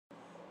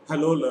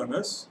Hello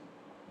learners,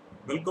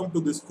 welcome to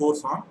this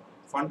course on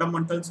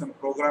Fundamentals and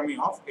Programming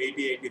of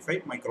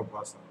 8085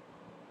 Microprocessor.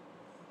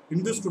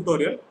 In this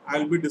tutorial, I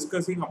will be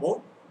discussing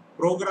about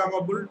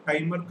Programmable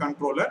Timer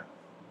Controller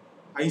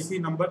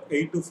IC number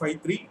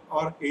 8253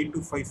 or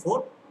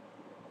 8254,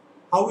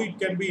 how it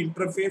can be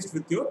interfaced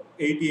with your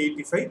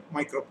 8085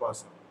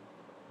 microprocessor.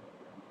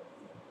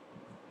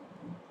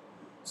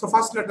 So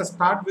first let us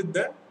start with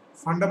the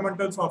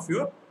fundamentals of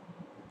your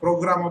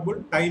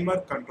Programmable Timer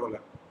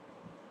Controller.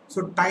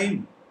 So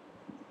time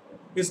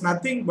is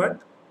nothing but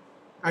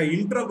an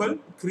interval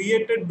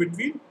created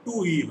between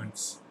two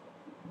events.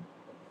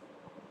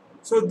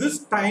 So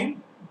this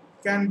time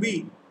can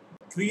be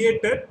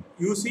created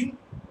using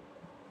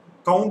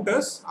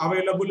counters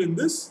available in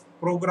this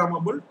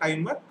programmable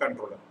timer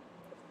controller.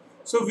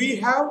 So we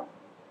have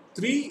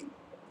three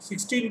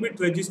 16-bit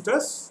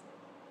registers,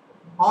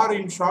 or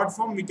in short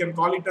form we can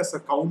call it as a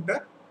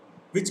counter,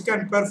 which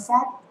can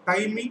perform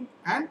timing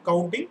and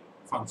counting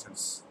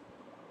functions.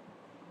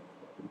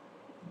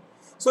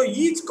 So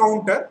each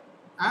counter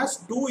has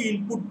two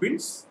input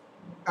pins,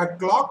 a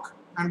clock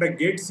and a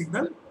gate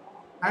signal,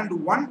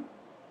 and one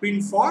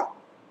pin for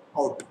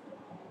out.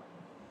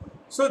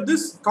 So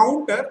this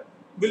counter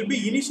will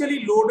be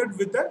initially loaded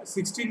with a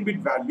 16-bit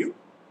value,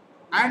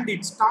 and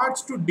it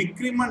starts to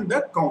decrement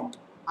the count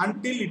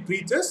until it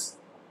reaches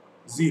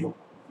 0.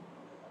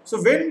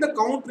 So when the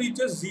count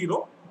reaches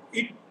 0,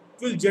 it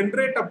will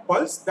generate a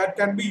pulse that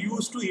can be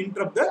used to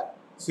interrupt the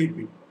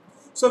CPU.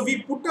 So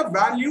we put a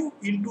value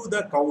into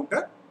the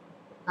counter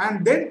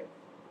and then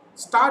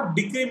start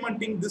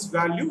decrementing this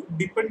value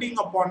depending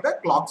upon the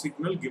clock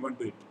signal given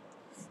to it.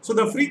 So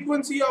the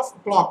frequency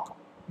of clock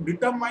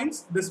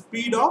determines the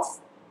speed of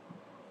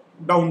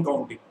down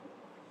counting,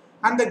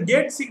 and the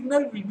gate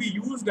signal will be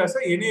used as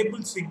an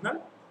enable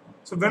signal.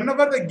 So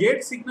whenever the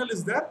gate signal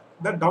is there,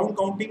 the down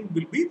counting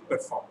will be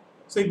performed.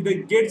 So if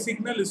the gate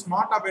signal is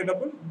not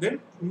available,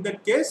 then in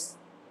that case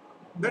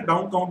the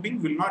down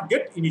counting will not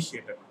get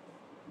initiated.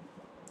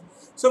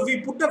 So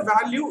we put a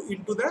value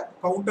into the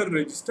counter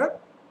register,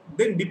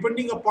 then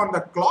depending upon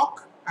the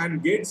clock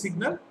and gate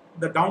signal,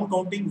 the down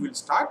counting will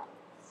start.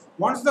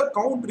 Once the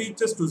count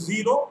reaches to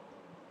 0,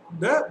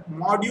 the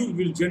module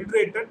will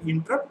generate an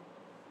interrupt.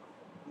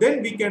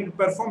 Then we can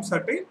perform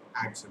certain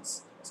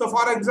actions. So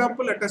for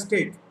example, let us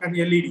take an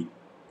LED.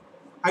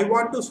 I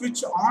want to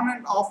switch on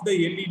and off the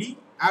LED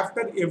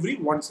after every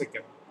 1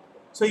 second.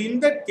 So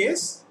in that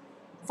case,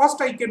 first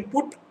I can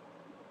put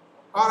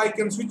or I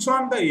can switch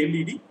on the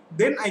LED,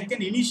 then I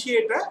can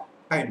initiate a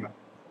timer.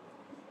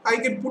 I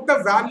can put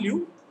a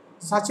value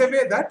such a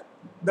way that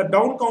the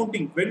down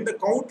counting, when the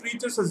count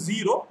reaches a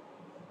 0,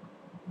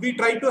 we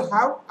try to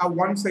have a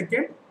 1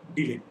 second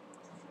delay.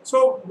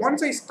 So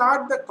once I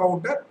start the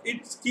counter,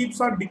 it keeps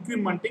on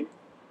decrementing.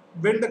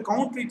 When the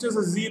count reaches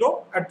a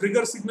 0, a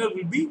trigger signal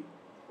will be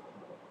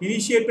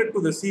initiated to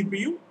the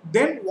CPU.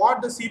 Then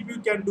what the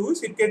CPU can do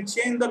is it can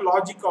change the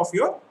logic of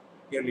your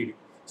LED.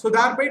 So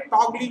thereby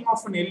toggling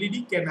of an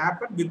LED can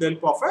happen with the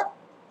help of a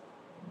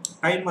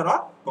timer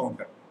or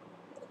counter.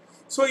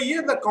 So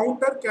here the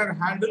counter can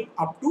handle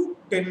up to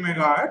 10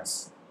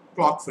 MHz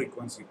clock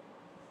frequency,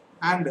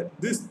 and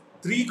these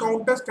three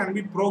counters can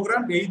be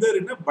programmed either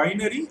in a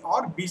binary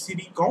or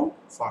BCD count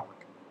format.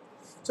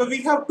 So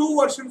we have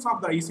two versions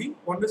of the IC,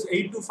 one is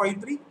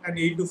 8253 and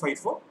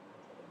 8254.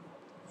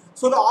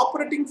 So the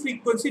operating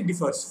frequency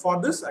differs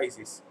for this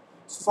ICs.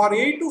 So for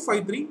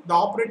 8253, the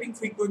operating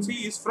frequency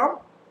is from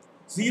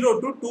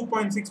 0 to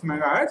 2.6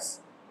 MHz,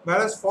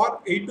 whereas for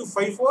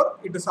 8254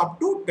 it is up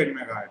to 10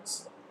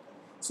 MHz.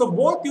 So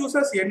both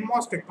uses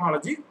NMOS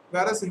technology,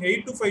 whereas in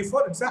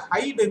 8254 it's a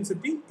high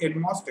density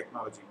NMOS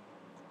technology.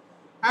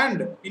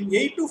 And in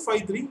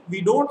 8253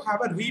 we don't have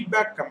a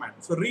readback command.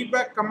 So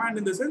readback command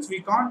in the sense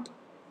we can't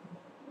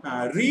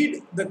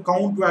read the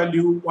count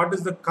value, what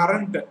is the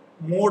current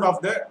mode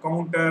of the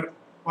counter,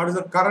 what is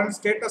the current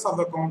status of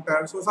the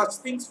counter. So such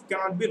things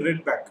cannot be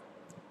read back.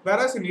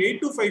 Whereas in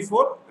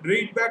 8254,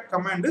 readback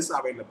command is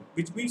available,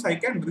 which means I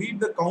can read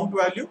the count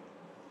value,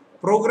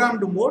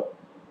 programmed mode,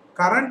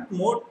 current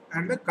mode,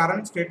 and the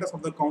current status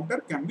of the counter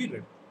can be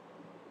read.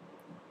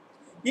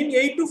 In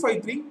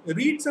 8253,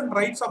 reads and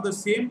writes of the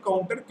same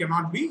counter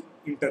cannot be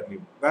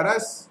interleaved.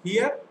 Whereas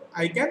here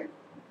I can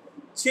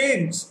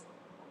change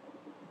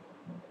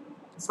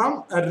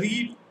from a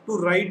read to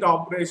write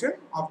operation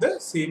of the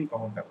same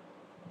counter.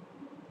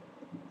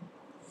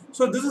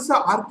 So this is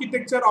the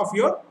architecture of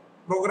your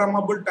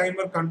Programmable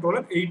Timer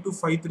Controller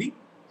 8253.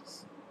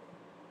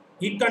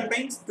 It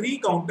contains three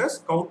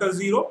counters, counter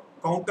 0,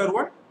 counter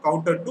 1,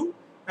 counter 2,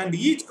 and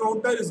each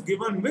counter is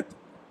given with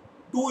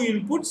two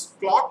inputs,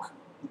 clock,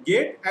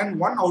 gate, and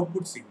one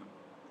output signal.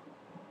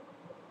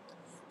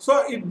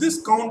 So if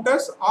these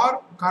counters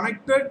are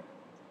connected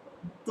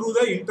through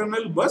the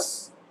internal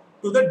bus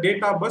to the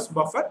data bus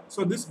buffer,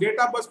 so this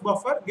data bus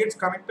buffer gets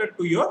connected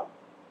to your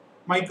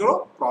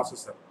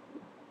microprocessor.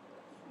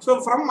 So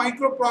from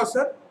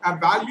microprocessor, a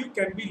value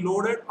can be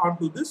loaded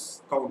onto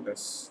this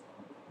counters.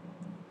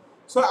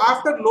 So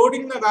after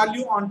loading the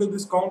value onto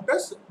this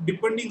counters,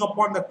 depending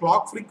upon the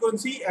clock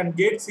frequency and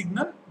gate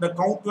signal, the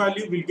count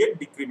value will get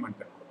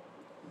decremented.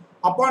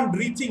 Upon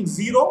reaching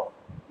 0,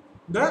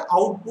 the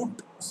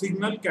output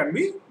signal can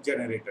be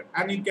generated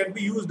and it can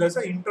be used as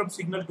an interrupt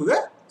signal to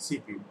the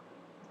CPU.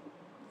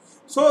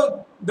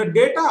 So the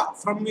data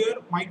from your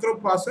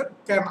microprocessor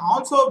can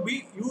also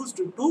be used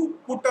to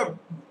put a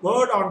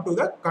word onto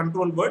the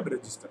control word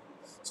register.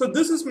 So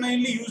this is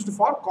mainly used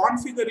for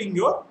configuring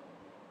your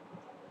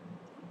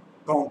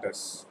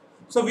counters.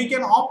 So we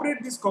can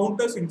operate these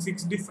counters in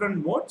 6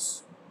 different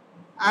modes,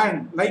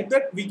 and like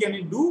that we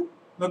can do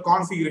the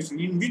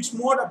configuration in which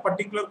mode a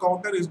particular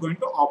counter is going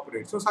to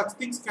operate. So such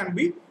things can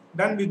be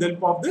done with the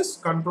help of this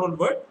control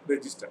word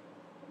register.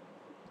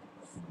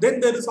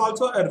 Then there is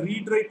also a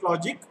read-write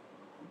logic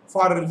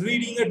for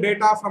reading a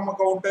data from a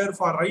counter,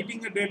 for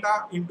writing a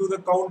data into the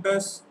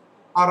counters,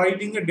 or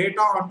writing a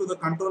data onto the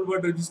control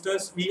word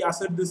registers. We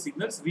assert these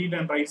signals, read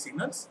and write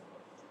signals.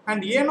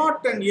 And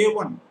A0 and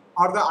A1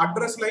 are the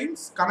address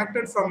lines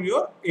connected from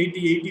your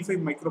 8085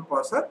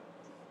 microprocessor.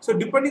 So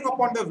depending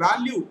upon the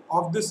value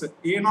of this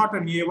A0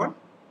 and A1,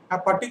 a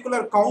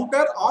particular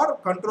counter or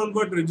control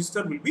word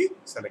register will be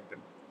selected.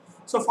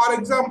 So for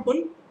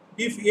example,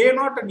 if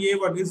A0 and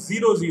A1 is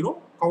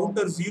 00,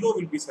 counter 0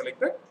 will be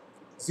selected.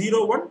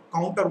 01,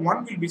 counter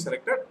 1 will be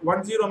selected.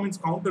 10 means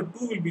counter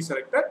 2 will be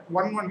selected.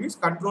 11 means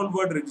control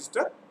word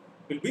register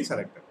will be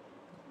selected.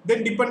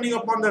 Then depending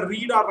upon the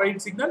read or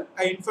write signal,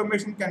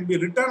 information can be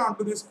written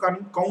onto this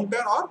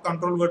counter or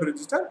control word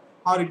register,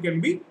 or it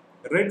can be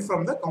read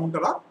from the counter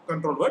or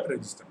control word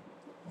register.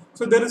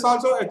 So there is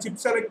also a chip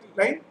select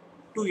line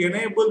to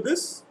enable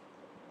this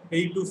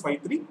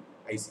 8253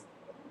 IC.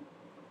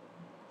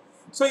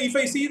 So if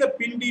I see the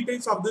pin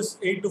details of this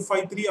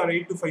 8253 or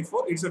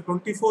 8254, it's a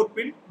 24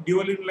 pin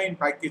dual inline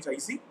package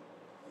IC.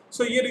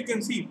 So here you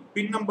can see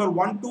pin number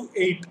 1 to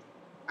 8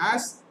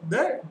 as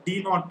the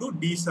D0 to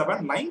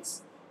D7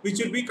 lines, which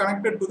will be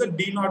connected to the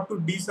D0 to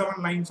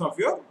D7 lines of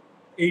your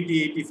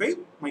 8085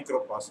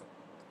 microprocessor.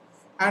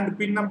 And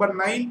pin number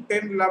 9,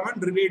 10, 11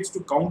 relates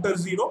to counter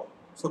 0.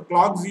 So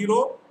clock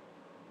 0,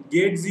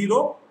 gate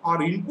 0 are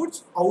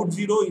inputs, out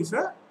 0 is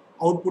a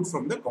output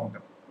from the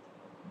counter.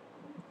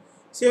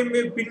 Same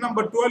way, pin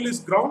number 12 is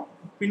ground,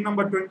 pin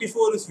number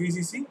 24 is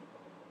VCC.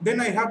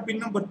 Then I have pin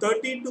number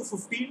 13 to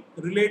 15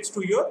 relates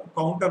to your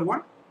counter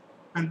 1,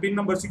 and pin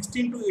number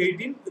 16 to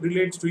 18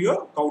 relates to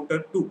your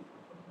counter 2.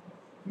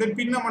 Then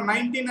pin number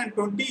 19 and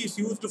 20 is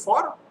used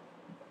for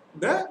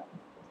the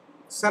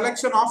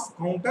selection of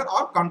counter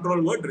or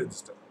control word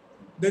register.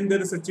 Then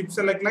there is a chip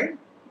select line.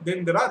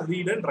 Then there are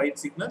read and write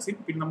signals in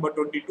pin number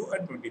 22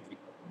 and 23.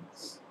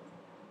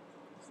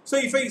 So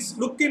if I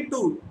look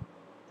into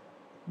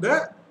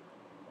the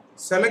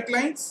select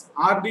lines,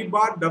 RD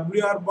bar,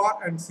 WR bar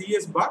and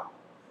CS bar.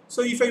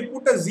 So if I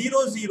put a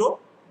 00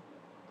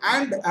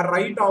 and a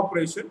write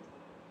operation,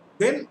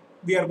 then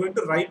we are going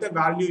to write a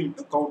value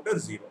into counter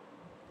 0.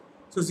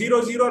 So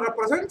 00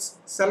 represents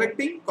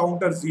selecting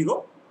counter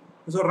 0.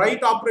 So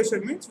write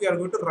operation means we are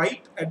going to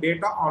write a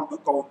data onto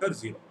counter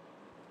 0.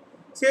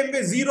 Same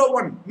way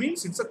 01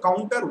 means it's a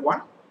counter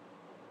 1,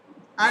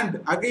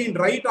 and again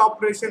write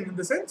operation in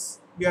the sense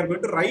we are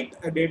going to write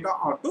a data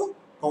onto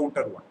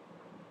counter 1.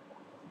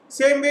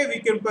 Same way we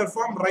can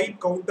perform write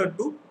counter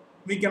 2.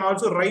 We can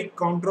also write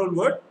control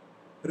word,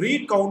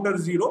 read counter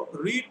 0,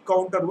 read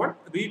counter 1,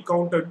 read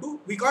counter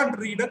 2. We can't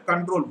read a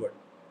control word.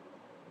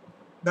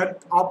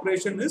 That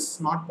operation is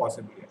not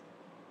possible yet.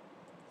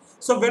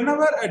 So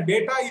whenever a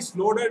data is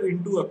loaded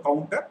into a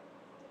counter,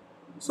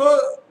 so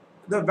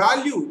the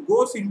value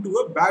goes into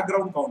a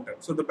background counter.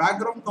 So the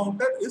background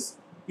counter is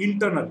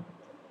internal.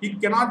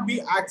 It cannot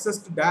be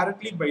accessed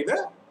directly by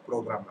the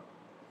programmer.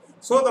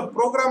 So the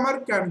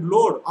programmer can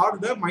load, or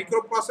the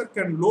microprocessor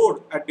can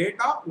load a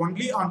data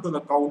only onto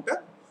the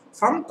counter.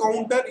 From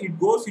counter it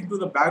goes into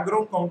the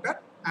background counter,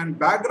 and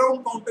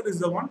background counter is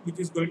the one which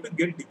is going to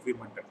get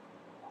decremented.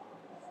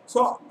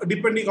 So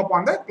depending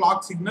upon the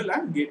clock signal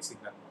and gate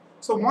signal.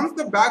 So once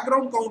the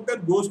background counter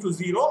goes to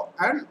 0,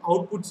 an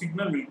output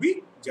signal will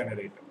be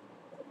generated.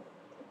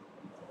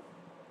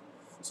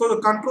 So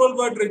the control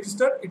word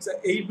register, it's an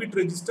 8-bit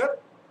register.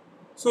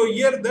 So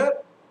here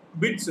the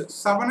bits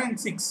 7 and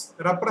 6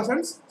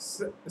 represents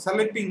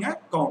selecting a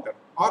counter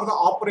or the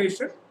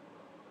operation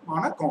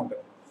on a counter.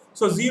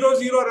 So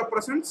 00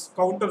 represents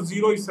counter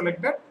 0 is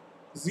selected,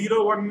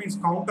 01 means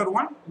counter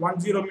 1,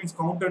 10 means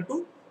counter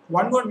 2,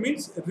 11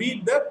 means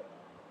read the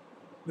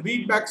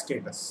read back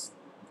status.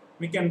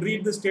 We can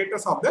read the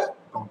status of the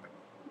counter.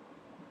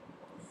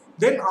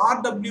 Then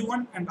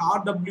RW1 and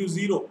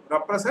RW0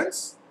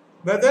 represents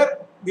whether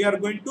we are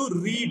going to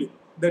read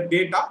the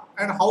data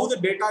and how the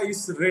data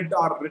is read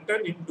or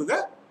written into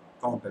the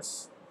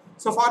counters.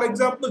 So for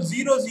example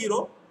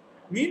 00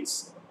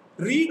 means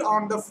read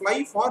on the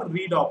fly for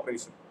read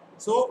operation.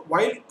 So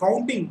while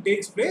counting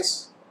takes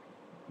place,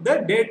 the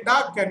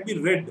data can be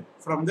read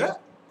from the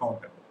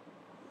counter.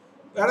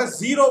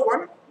 Whereas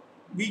 01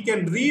 we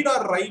can read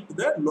or write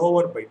the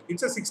lower byte.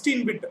 It's a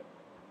 16-bit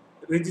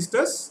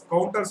registers,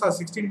 counters are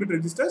 16-bit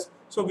registers,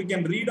 so we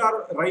can read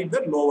or write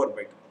the lower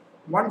byte.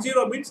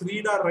 10 means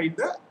read or write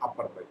the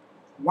upper byte.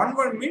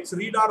 11 means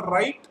read or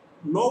write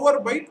lower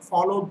byte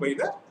followed by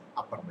the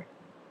upper byte.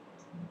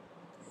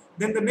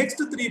 Then the next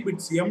 3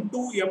 bits M2,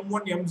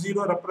 M1,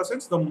 M0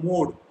 represents the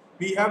mode.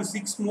 We have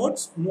 6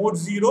 modes: mode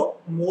 0,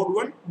 mode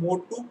 1,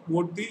 mode 2,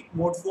 mode 3,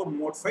 mode 4,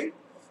 mode 5.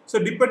 So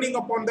depending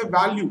upon the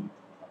value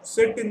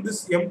set in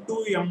this M2,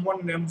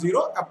 M1,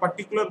 M0, a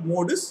particular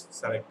mode is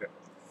selected.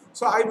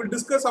 So I will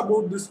discuss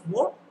about this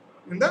mode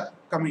in the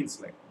coming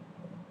slide.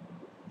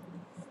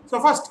 So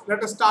first,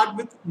 let us start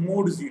with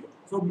mode 0.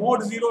 So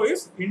mode 0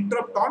 is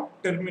interrupt on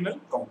terminal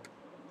count.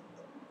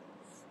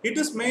 It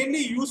is mainly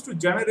used to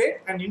generate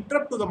an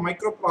interrupt to the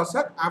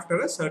microprocessor after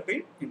a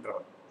certain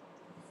interval.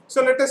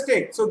 So let us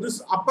take, so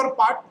this upper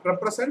part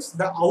represents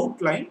the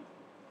outline,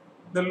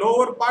 the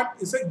lower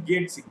part is a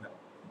gate signal.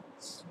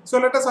 So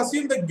let us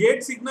assume the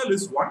gate signal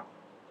is 1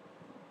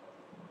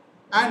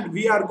 and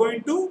we are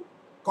going to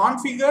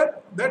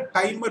configure the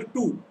timer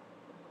 2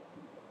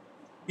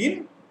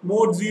 in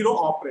mode 0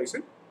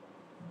 operation.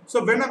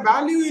 So when a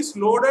value is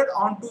loaded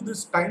onto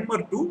this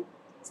timer 2,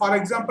 for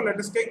example, let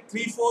us take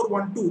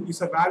 3412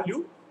 is a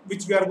value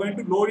which we are going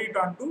to load it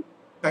onto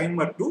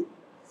timer 2.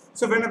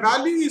 So when a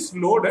value is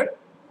loaded,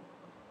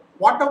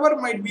 whatever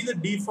might be the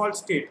default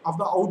state of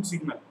the out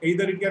signal,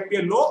 either it can be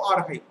a low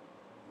or high.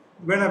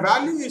 When a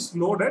value is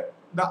loaded,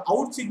 the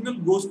out signal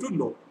goes to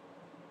low.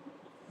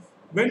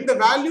 When the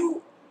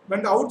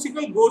out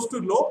signal goes to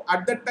low,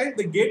 at that time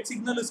the gate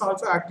signal is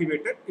also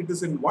activated. It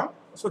is in 1.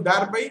 So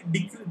thereby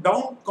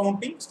down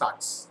counting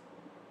starts.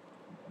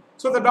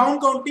 So the down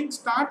counting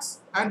starts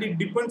and it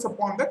depends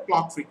upon the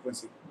clock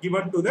frequency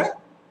given to the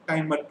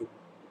timer 2.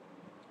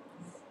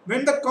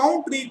 When the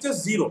count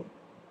reaches 0,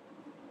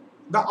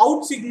 the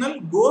out signal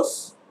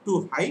goes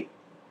to high.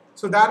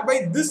 So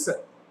thereby this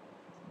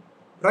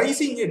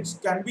rising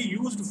edge can be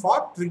used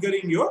for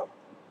triggering your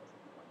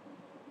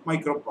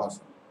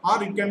microprocessor,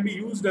 or it can be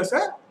used as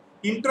a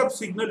interrupt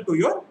signal to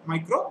your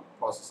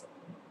microprocessor.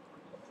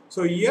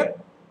 So here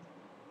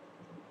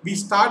we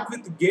start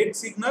with gate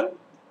signal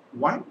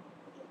 1.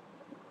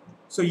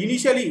 So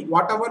initially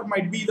whatever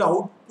might be the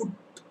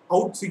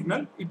out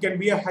signal, it can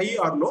be a high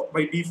or low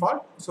by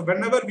default. So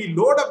whenever we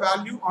load a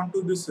value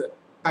onto this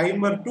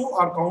timer 2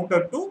 or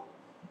counter 2,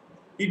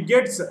 it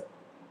gets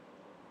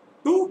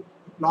to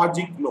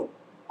logic low.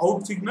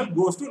 Out signal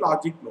goes to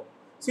logic low.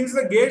 Since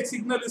the gate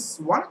signal is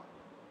 1,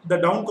 the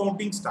down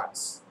counting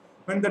starts.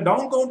 When the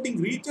down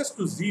counting reaches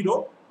to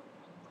 0,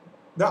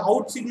 the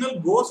out signal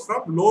goes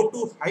from low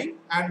to high,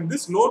 and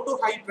this low to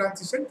high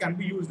transition can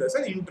be used as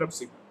an interrupt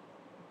signal.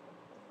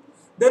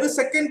 There is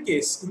second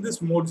case in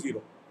this mode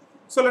 0.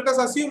 So let us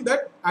assume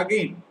that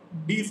again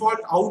default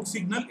out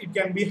signal, it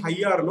can be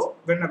high or low.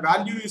 When a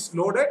value is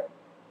loaded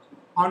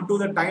onto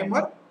the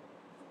timer,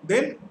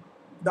 then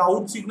the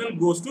out signal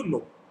goes to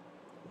low.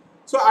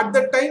 So at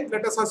that time,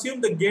 let us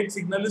assume the gate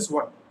signal is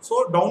 1.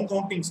 So down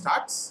counting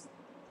starts.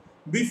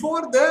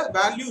 Before the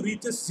value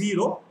reaches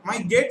 0,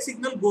 my gate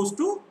signal goes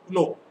to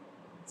low.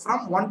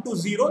 From 1 to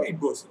 0 it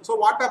goes. So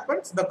what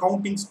happens? The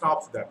counting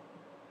stops there.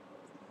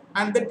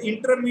 And that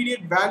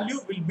intermediate value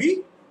will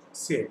be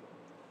saved.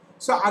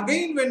 So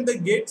again when the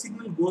gate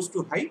signal goes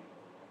to high,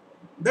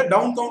 the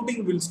down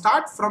counting will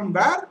start from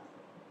where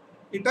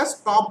it has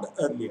stopped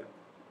earlier.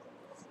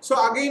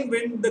 So again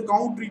when the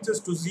count reaches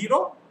to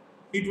 0,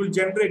 it will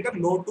generate a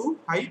low to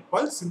high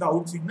pulse in the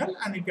out signal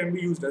and it can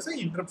be used as an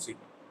interrupt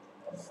signal.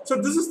 So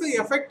this is the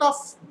effect of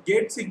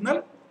gate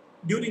signal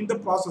during the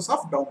process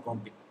of down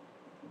counting.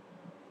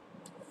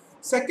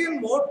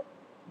 Second mode,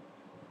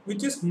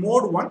 which is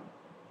mode 1,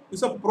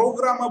 is a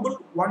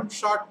programmable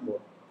one-shot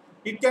mode.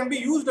 It can be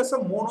used as a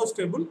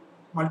monostable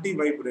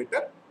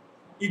multi-vibrator.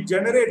 It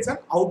generates an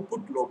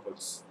output low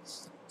pulse.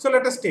 So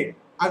let us take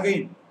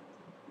again.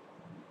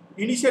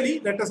 Initially,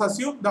 let us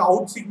assume the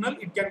out signal,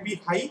 it can be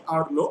high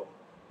or low.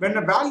 When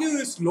a value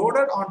is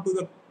loaded onto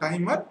the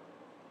timer,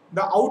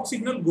 the out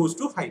signal goes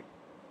to high.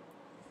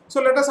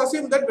 So let us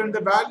assume that when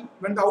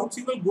the out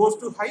signal goes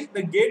to high,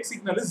 the gate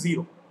signal is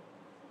 0,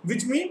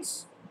 which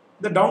means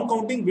the down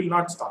counting will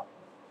not start.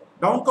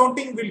 Down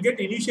counting will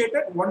get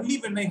initiated only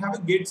when I have a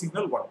gate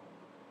signal 1.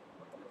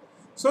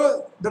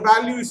 So the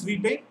value is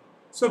retained.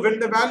 So when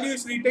the value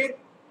is retained,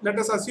 let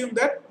us assume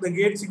that the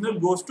gate signal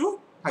goes to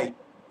high,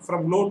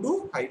 from low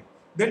to high.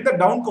 Then the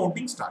down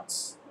counting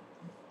starts.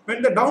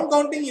 When the down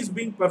counting is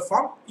being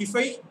performed, if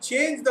I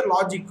change the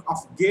logic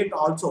of gate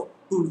also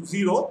to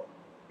 0,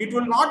 it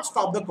will not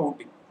stop the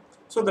counting.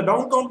 So the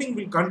down counting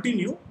will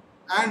continue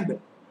and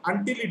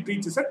until it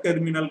reaches a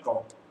terminal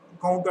count.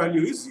 Count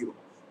value is 0.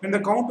 When the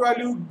count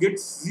value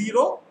gets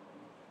 0,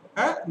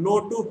 a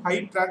low to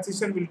high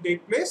transition will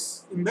take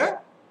place in the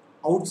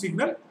out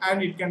signal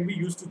and it can be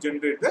used to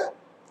generate the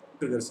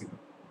trigger signal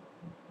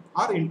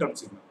or interrupt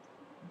signal.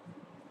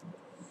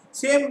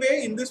 Same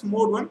way in this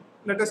mode 1,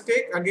 let us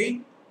take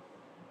again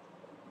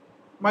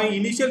my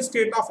initial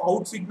state of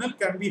out signal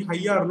can be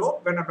high or low.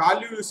 When a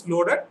value is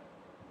loaded,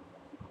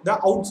 the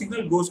out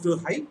signal goes to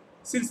high.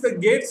 Since the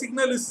gate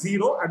signal is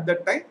 0 at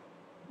that time,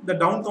 the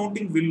down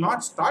counting will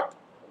not start.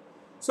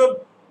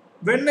 So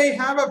when I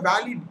have a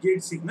valid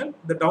gate signal,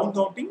 the down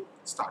counting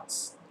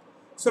starts.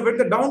 So when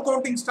the down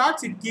counting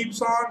starts, it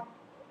keeps on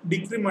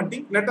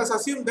decrementing. Let us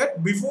assume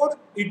that before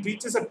it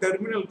reaches a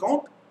terminal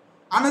count,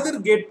 another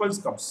gate pulse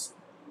comes.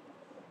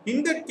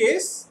 In that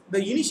case, the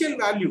initial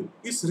value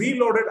is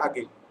reloaded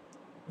again.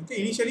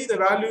 Okay, initially the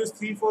value is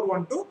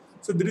 3412.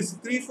 So there is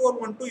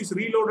 3412 is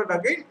reloaded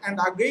again, and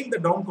again the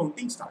down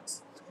counting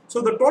starts.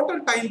 So the total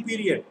time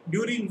period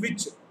during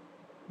which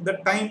the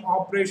time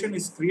operation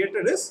is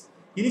created is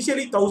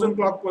initially 1000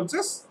 clock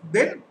pulses,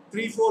 then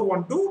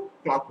 3412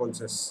 clock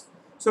pulses.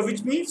 So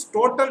which means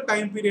total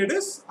time period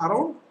is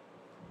around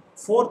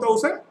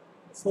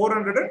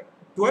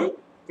 4412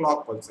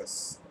 clock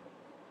pulses.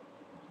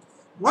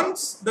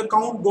 Once the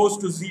count goes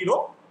to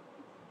 0,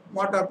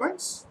 what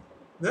happens?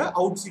 The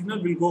out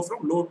signal will go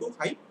from low to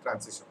high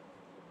transition.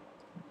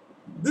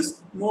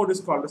 This mode is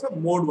called as a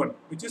mode 1,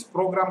 which is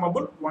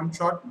programmable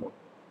one-shot mode.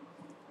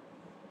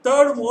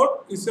 Third mode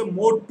is a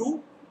mode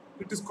 2.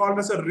 It is called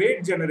as a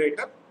rate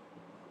generator.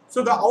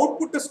 So the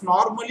output is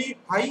normally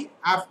high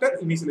after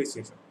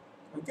initialization.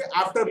 Okay,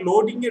 after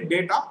loading a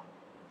data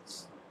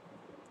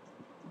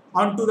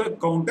onto the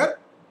counter,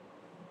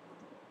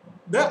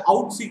 the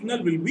out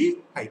signal will be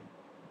high.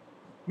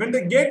 When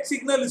the gate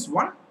signal is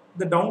 1,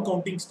 the down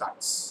counting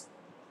starts.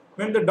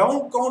 When the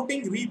down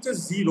counting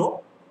reaches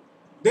 0,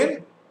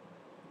 then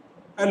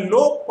a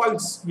low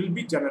pulse will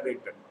be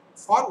generated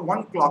for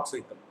 1 clock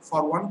cycle.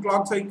 For 1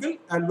 clock cycle,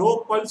 a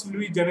low pulse will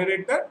be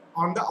generated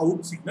on the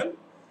out signal,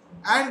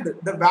 and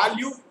the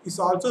value is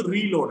also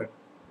reloaded.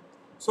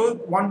 So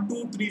 1,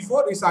 2, 3,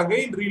 4 is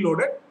again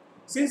reloaded.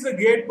 Since the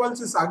gate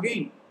pulse is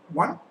again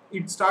 1,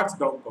 it starts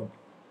down counting.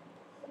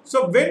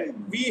 So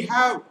when we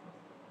have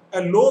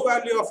a low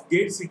value of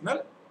gate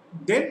signal,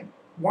 then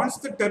once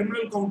the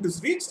terminal count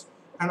is reached,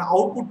 an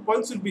output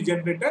pulse will be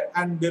generated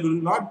and there will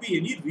not be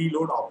any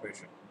reload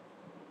operation.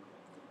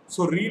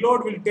 So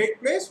reload will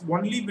take place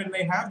only when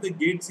I have the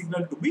gate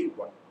signal to be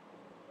 1.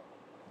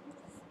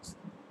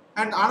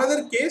 And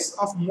another case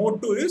of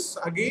mode 2 is,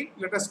 again,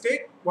 let us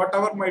take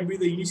whatever might be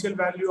the initial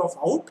value of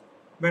out.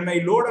 When I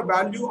load a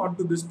value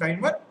onto this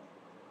timer,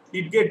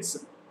 it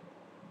gets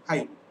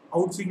high.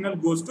 Out signal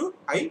goes to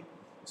high.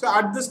 So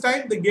at this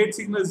time the gate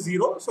signal is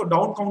 0, so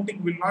down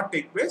counting will not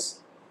take place.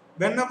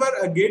 Whenever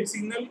a gate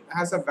signal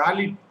has a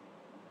valid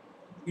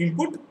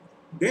input,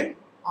 then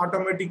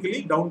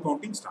automatically down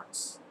counting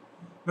starts.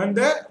 When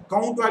the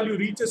count value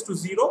reaches to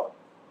 0,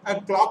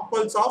 a clock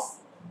pulse of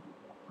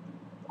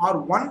or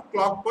 1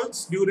 clock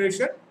pulse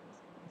duration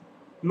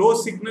low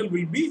signal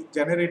will be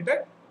generated,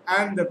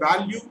 and the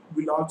value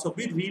will also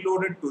be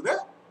reloaded to the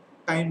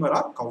timer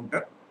or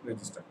counter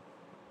register.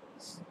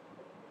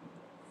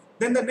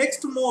 Then the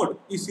next mode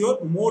is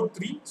your mode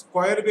 3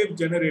 square wave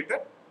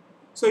generator.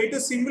 So it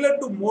is similar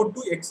to mode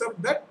 2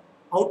 except that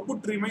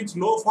output remains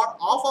low for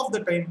half of the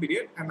time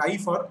period and high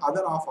for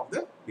other half of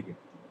the period.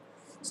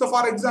 So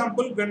for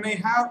example, when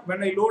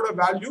I load a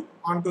value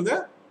onto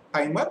the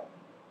timer,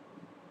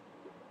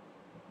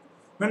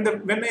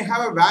 when I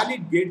have a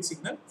valid gate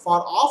signal, for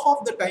half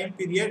of the time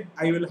period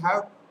I will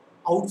have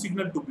out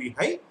signal to be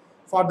high.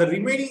 For the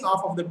remaining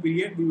half of the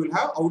period we will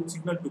have out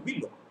signal to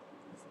be low.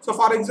 So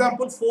for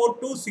example,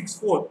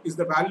 4264 is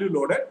the value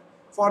loaded.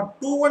 For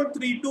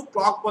 2132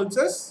 clock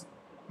pulses,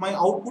 my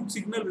output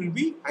signal will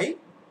be high,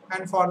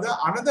 and for the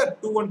another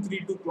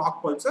 2132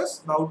 clock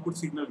pulses, the output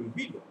signal will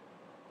be low.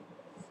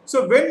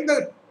 So when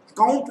the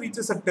count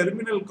reaches a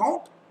terminal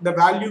count, the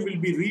value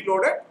will be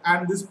reloaded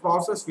and this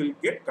process will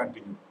get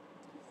continued.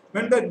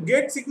 When the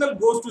gate signal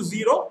goes to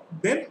 0,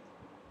 then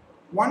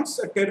once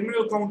a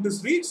terminal count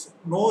is reached,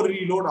 no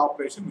reload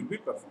operation will be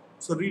performed.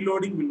 So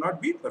reloading will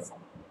not be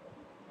performed.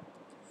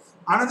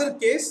 Another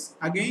case,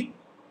 again,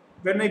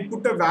 when I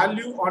put a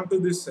value onto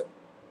this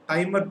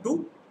timer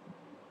 2,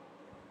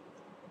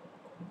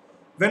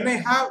 when I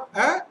have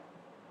a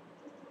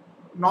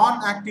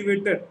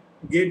non-activated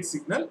gate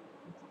signal,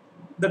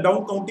 the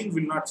down counting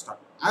will not start.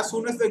 As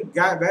soon as the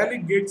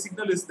valid gate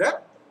signal is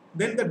there,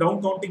 then the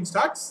down counting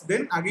starts.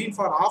 Then again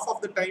for half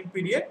of the time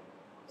period,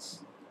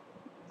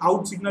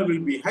 out signal will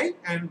be high,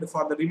 and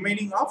for the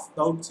remaining half,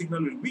 the out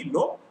signal will be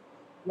low.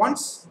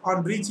 Once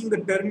on reaching the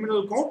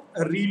terminal count,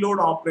 a reload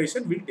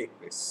operation will take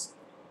place.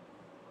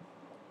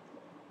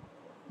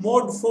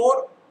 Mode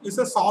 4 is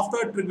a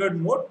software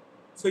triggered mode.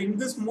 So in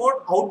this mode,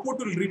 output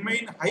will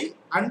remain high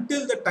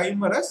until the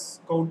timer has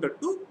counted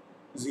to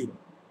 0.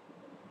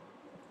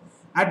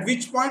 At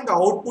which point the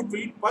output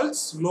will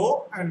pulse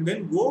low and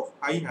then go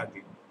high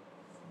again.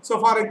 So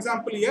for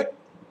example here,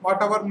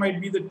 whatever might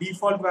be the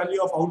default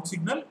value of out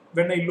signal,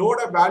 when I load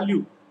a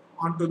value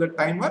onto the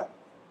timer,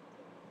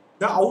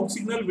 the out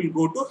signal will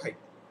go to high.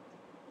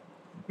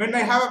 When I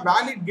have a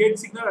valid gate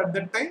signal at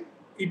that time,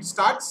 it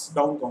starts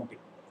down counting.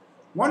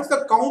 Once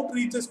the count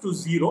reaches to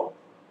 0,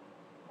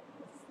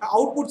 the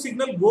output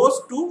signal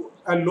goes to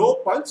a low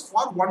pulse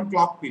for 1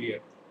 clock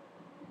period.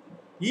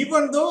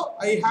 Even though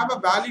I have a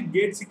valid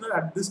gate signal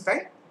at this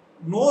time,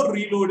 no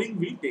reloading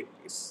will take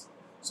place.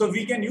 So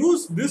we can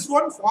use this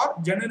one for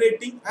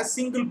generating a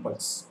single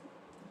pulse.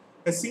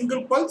 A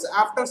single pulse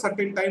after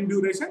certain time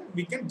duration,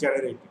 we can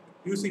generate it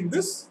using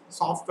this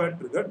software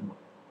triggered mode.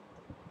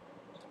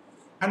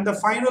 And the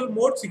final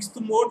mode, sixth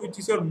mode, which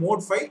is your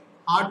mode 5,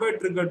 hardware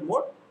triggered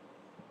mode.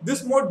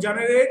 This mode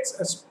generates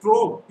a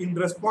strobe in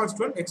response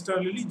to an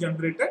externally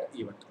generated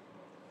event.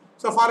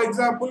 So for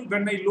example,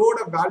 when I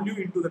load a value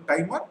into the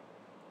timer,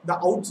 the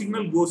out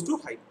signal goes to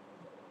high.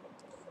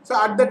 So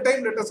at that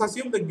time, let us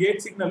assume the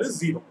gate signal is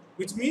 0,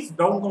 which means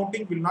down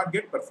counting will not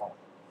get performed.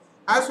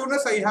 As soon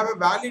as I have a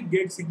valid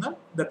gate signal,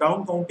 the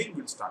down counting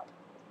will start.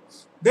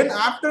 Then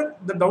after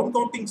the down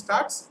counting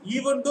starts,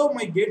 even though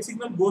my gate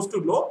signal goes to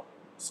low,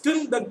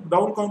 still the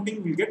down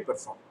counting will get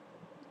performed.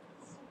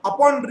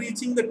 Upon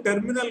reaching the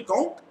terminal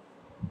count,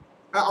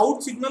 the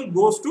out signal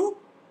goes to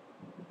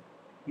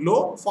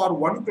low for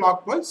 1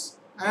 clock pulse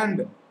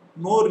and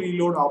no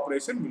reload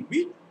operation will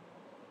be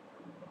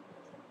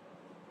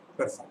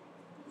performed.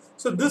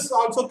 So this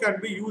also can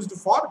be used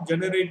for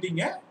generating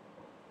a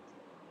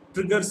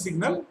trigger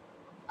signal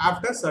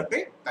after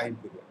certain time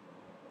period.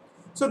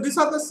 So these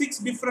are the 6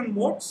 different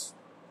modes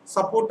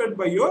supported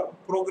by your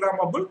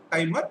programmable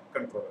timer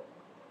controller.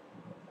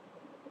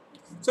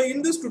 So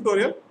in this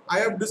tutorial, I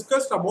have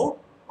discussed about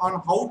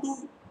on how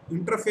to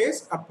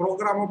interface a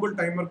programmable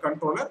timer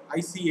controller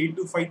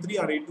IC8253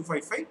 or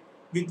 8255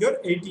 with your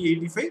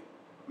 8085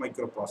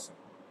 microprocessor.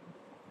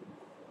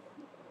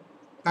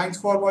 Thanks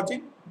for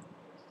watching.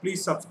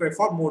 Please subscribe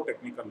for more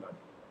technical learning.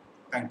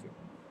 Thank you.